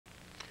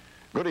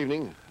Good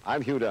evening,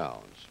 I'm Hugh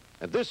Downs,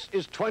 and this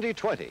is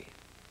 2020.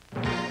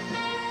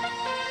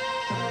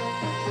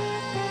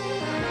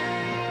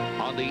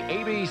 On the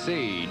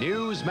ABC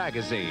News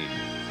Magazine,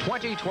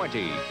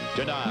 2020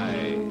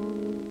 tonight.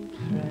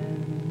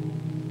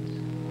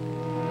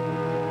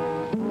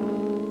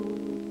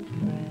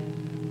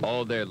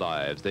 All their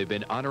lives, they've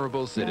been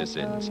honorable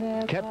citizens,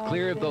 kept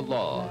clear of the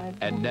law,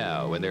 and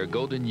now in their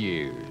golden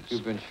years.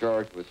 You've been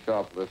charged with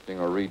shoplifting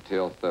or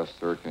retail theft,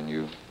 sir.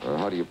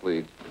 How do you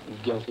plead?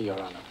 Guilty, Your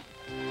Honor.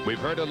 We've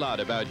heard a lot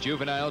about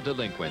juvenile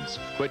delinquents,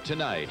 but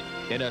tonight,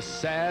 in a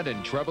sad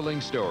and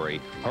troubling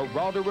story,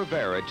 Geraldo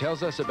Rivera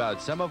tells us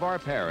about some of our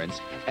parents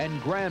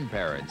and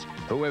grandparents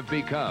who have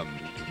become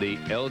the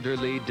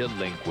elderly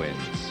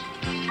delinquents.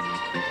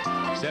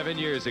 7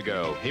 years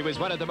ago, he was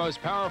one of the most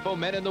powerful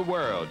men in the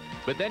world,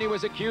 but then he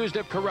was accused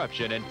of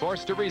corruption and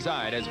forced to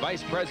resign as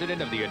Vice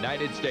President of the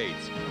United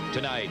States.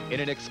 Tonight, in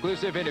an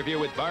exclusive interview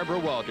with Barbara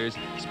Walters,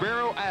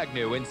 Spiro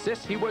Agnew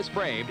insists he was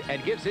framed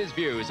and gives his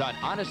views on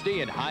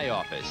honesty in high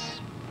office.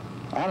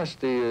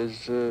 Honesty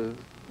is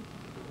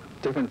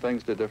different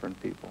things to different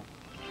people.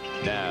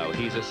 Now,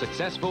 he's a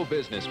successful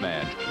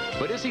businessman,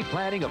 but is he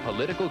planning a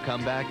political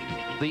comeback?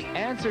 The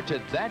answer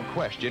to that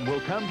question will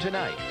come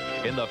tonight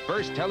in the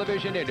first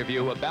television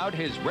interview about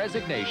his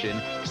resignation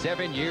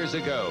 7 years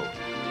ago.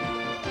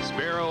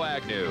 Spiro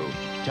Agnew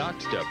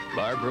talks to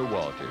Barbara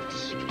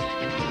Walters.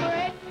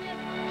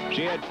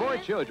 She had 4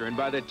 children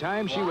by the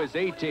time she was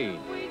 18.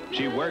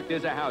 She worked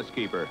as a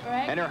housekeeper,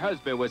 and her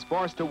husband was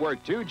forced to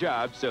work 2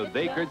 jobs so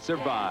they could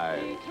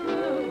survive.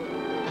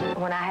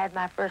 When I had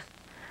my first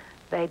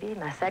baby,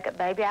 my second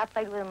baby, I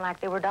played with them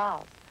like they were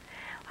dolls.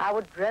 I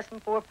would dress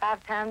them 4 or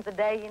 5 times a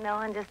day, you know,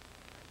 and just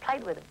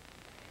played with them.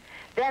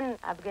 Then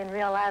I began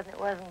realizing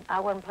I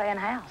wasn't playing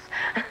house.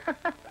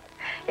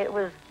 It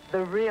was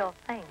the real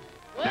thing.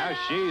 Now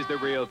she's the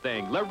real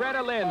thing.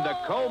 Loretta Lynn, the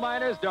coal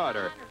miner's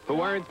daughter,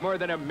 who earns more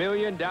than $1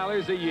 million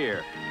a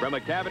year. From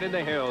a cabin in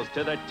the hills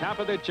to the top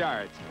of the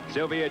charts,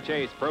 Sylvia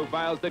Chase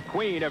profiles the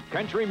queen of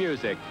country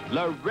music,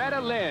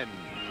 Loretta Lynn.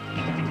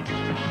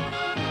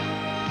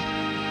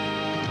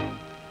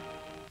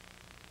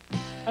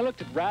 I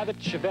looked at Rabbit,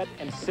 Chevette,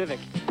 and Civic.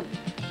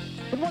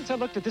 But once I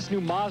looked at this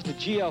new Mazda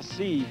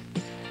GLC,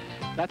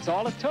 that's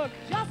all it took.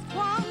 Just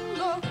one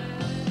look.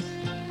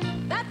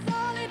 That's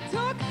all it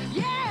took.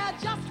 Yeah,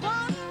 just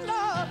one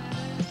look.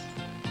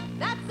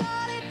 That's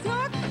all it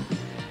took.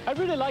 I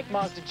really like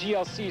Mazda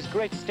GLC's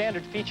great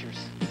standard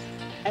features.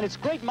 And its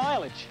great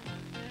mileage.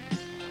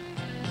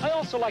 I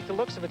also like the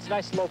looks of its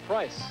nice low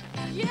price.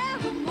 Yeah,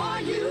 the more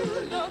you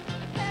look,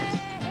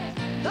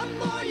 the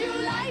more you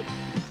like.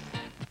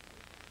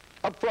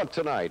 Up front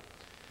tonight,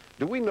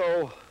 do we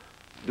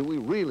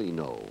really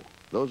know,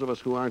 those of us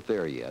who aren't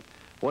there yet,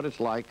 what it's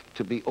like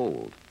to be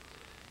old?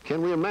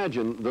 Can we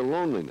imagine the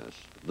loneliness,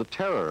 the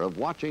terror of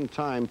watching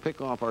time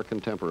pick off our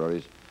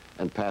contemporaries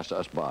and pass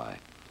us by?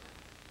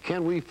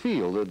 Can we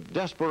feel the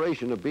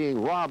desperation of being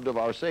robbed of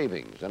our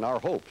savings and our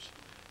hopes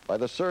by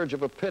the surge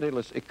of a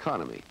pitiless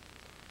economy?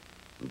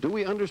 Do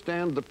we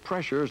understand the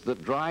pressures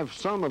that drive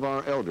some of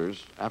our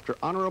elders, after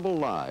honorable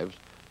lives,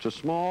 to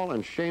small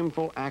and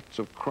shameful acts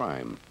of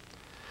crime?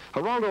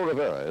 Geraldo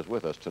Rivera is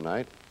with us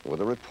tonight with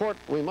a report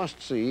we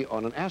must see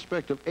on an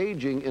aspect of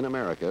aging in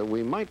America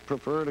we might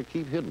prefer to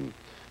keep hidden.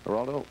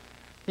 Geraldo?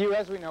 Hugh,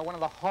 as we know, one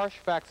of the harsh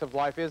facts of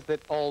life is that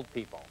old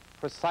people,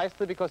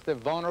 precisely because they're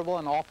vulnerable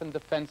and often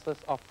defenseless,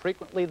 are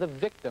frequently the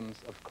victims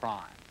of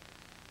crime.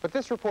 But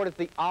this report is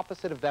the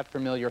opposite of that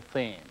familiar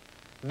theme.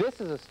 This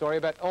is a story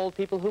about old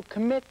people who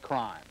commit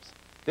crimes.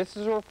 This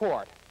is a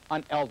report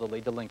on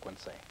elderly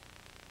delinquency.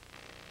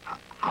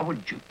 How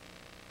would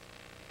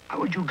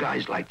you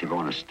guys like to go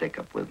on a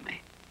stick-up with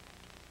me?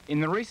 In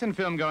the recent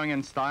film Going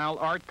in Style,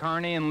 Art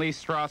Carney and Lee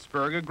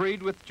Strasberg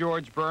agreed with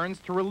George Burns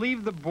to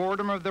relieve the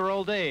boredom of their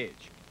old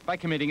age by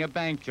committing a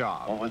bank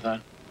job. What was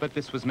that? But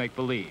this was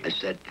make-believe. I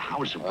said,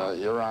 how's about...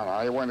 Your Honor,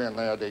 I went in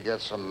there to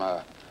get some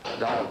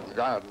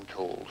garden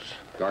tools.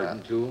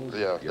 Garden tools?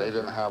 Yeah, they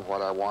didn't have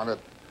what I wanted,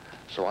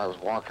 so I was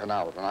walking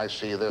out, and I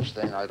see this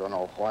thing. I don't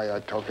know why I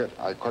took it.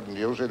 I couldn't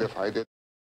use it if I did.